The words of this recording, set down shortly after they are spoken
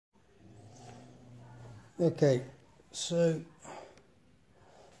Okay, so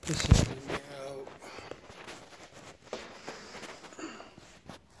this is the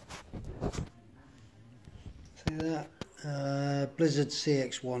see that Blizzard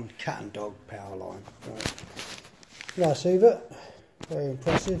CX1 cat and dog power line. Right. Nice Hoover, very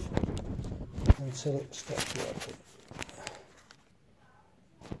impressive until it stops working.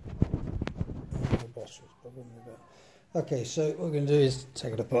 Okay, so what we're going to do is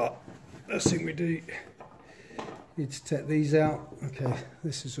take it apart. First thing we do is take these out. Okay,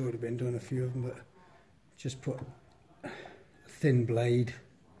 this has already been done, a few of them, but just put a thin blade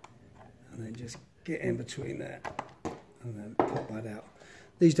and then just get in between there and then pop that out.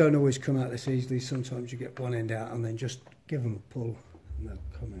 These don't always come out this easily. Sometimes you get one end out and then just give them a pull and they'll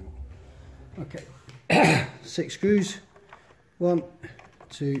come out. Okay, 6 screws. 1,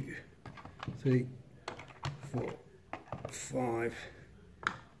 2, 3, 4, 5,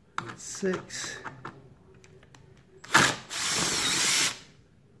 and 6.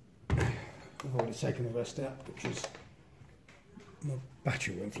 I've already taken the rest out because my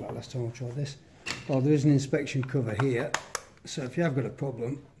battery went flat last time I tried this. Oh, there is an inspection cover here, so if you have got a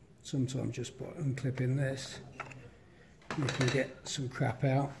problem, sometimes just by unclipping this, you can get some crap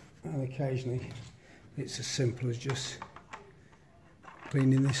out, and occasionally it's as simple as just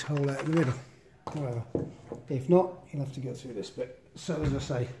cleaning this hole out in the middle. However, if not, you'll have to go through this bit. So as I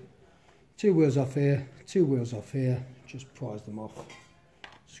say, 2 wheels off here, 2 wheels off here, just prise them off,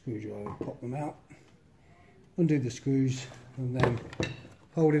 screwdriver, pop them out, undo the screws, and then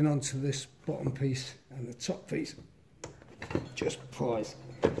holding onto this bottom piece and the top piece, just prise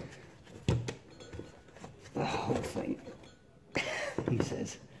the whole thing, he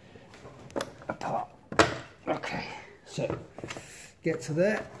says, apart. Okay, so get to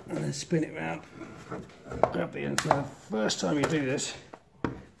there and then spin it round, grab the end. So first time you do this,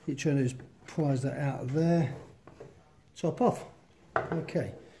 you're trying to just prise that out of there, top off.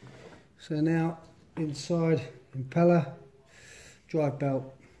 Okay, so now inside impeller, drive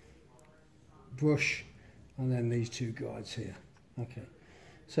belt, brush, and then these 2 guides here. Okay,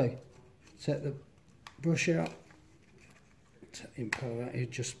 so set the brush out, take the impeller out, you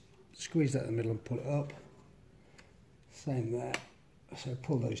just squeeze that in the middle and pull it up. Same there, so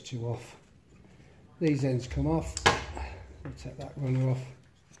pull those 2 off. These ends come off, we'll take that runner off,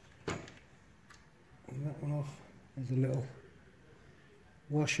 and that one off. There's a little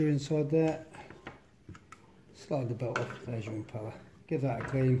washer inside there. Slide the belt off, there's your impeller. Give that a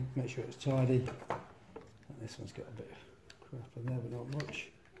clean, make sure it's tidy. And this one's got a bit of crap in there, but not much.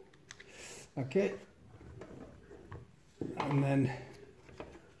 Okay. And then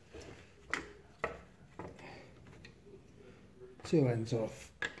 2 ends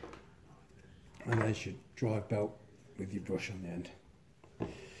off. And there's your drive belt with your brush on the end.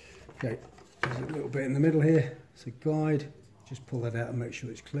 Okay, there's a little bit in the middle here. It's a guide. Just pull that out and make sure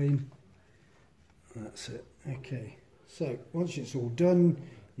it's clean. That's it. Okay, so once it's all done,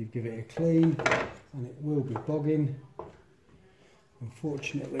 you give it a clean, and it will be bogging.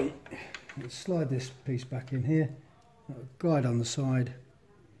 Unfortunately, let's slide this piece back in here. A guide on the side,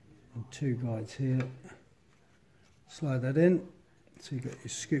 and 2 guides here. Slide that in, so you've got your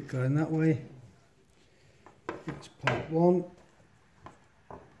scoop going that way. That's part 1.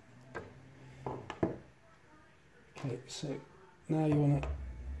 Okay, so now you want to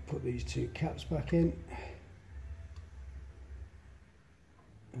put these 2 caps back in,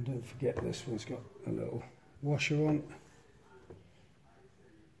 and don't forget this one's got a little washer on.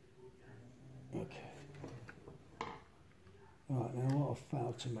 Okay. Right, now what I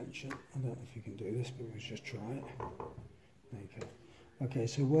failed to mention, I don't know if you can do this, but we'll just try it. There you go. Okay,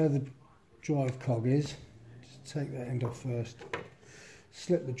 so where the drive cog is, just take that end off first,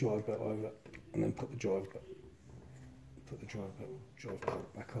 slip the drive belt over, and then put the drive cog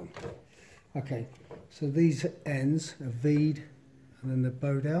back on. Okay, so these ends are V'd and then they're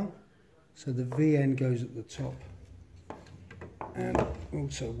bowed out. So the V end goes at the top. And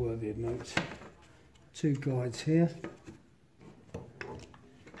also worthy of note, 2 guides here.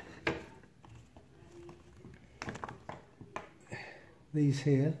 These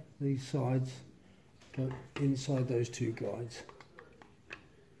here, these sides, go inside those 2 guides.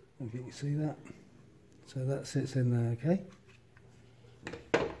 If you can see that. So that sits in there, okay?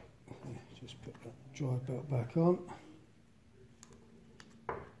 Just put that drive belt back on.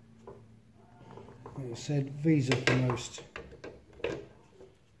 Like I said, V's uppermost.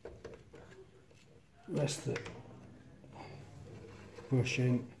 Rest the brush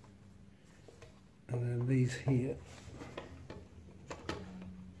in. And then these here.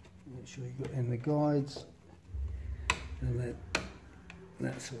 Make sure you've got in the guides. And then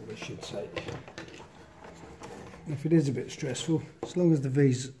that's all they should take. if it is a bit stressful, as long as the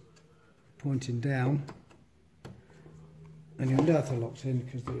V's pointing down, and you'll know they're locked in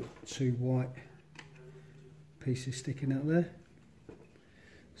because the two white pieces sticking out there.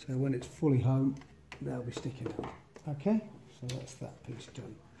 So when it's fully home, they'll be sticking out. Okay, so that's that piece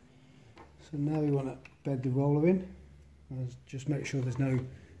done. So now we want to bed the roller in. Just make sure there's no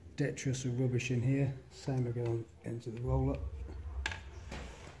detritus or rubbish in here. Same again on the ends of the roller.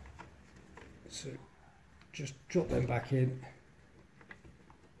 So just drop them back in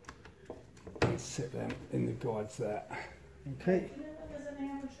and sit them in the guides there. Okay. Do you know if there's any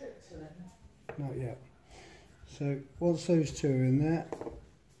other trick to it? Not yet. So once those two are in there,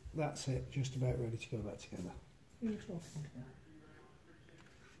 that's it, just about ready to go back together. Who are you talking about?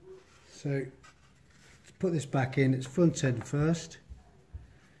 So to put this back in, it's front end first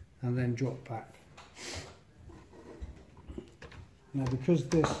and then drop back. Now because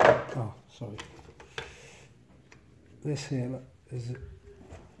this, oh sorry, this here, look, there's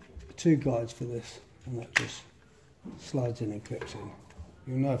two guides for this, and that just slides in and clips in.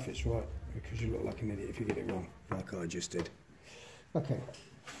 You'll know if it's right because you look like an idiot if you get it wrong, like I just did. Okay,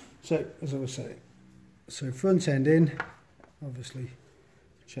 so as I was saying, so front end in, obviously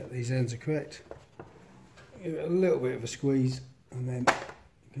check these ends are correct, give it a little bit of a squeeze and then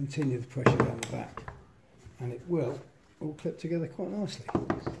continue the pressure down the back and it will all clip together quite nicely.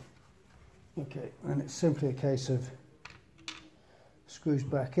 Okay, and it's simply a case of screws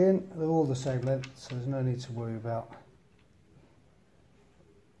back in. They're all the same length, so there's no need to worry about.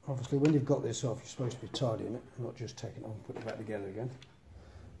 Obviously when you've got this off, you're supposed to be tidying it, not just taking it off and putting it back together again.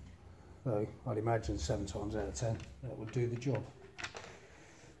 Though I'd imagine 7 times out of 10 that would do the job.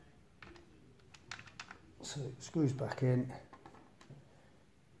 So screws back in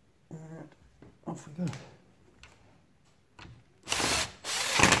and off we go.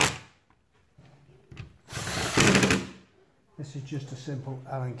 This is just a simple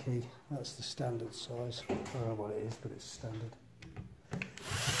Allen key. That's the standard size. I don't know what it is, but it's standard.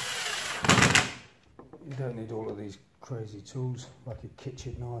 You don't need all of these crazy tools like a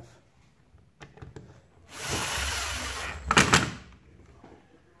kitchen knife.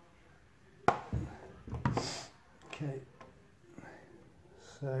 Okay,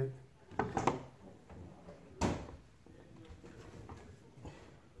 so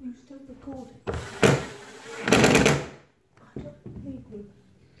You still recording?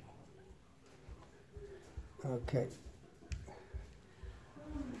 okay,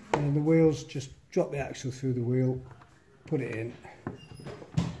 and the wheels, just drop the axle through the wheel, put it in,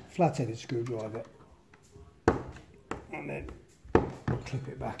 flat-headed screwdriver, and then clip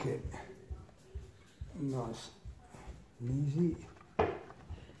it back in. Nice and easy. I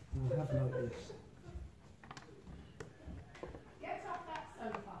have noticed. Get off that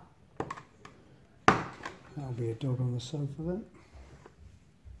sofa. That'll be a dog on the sofa then.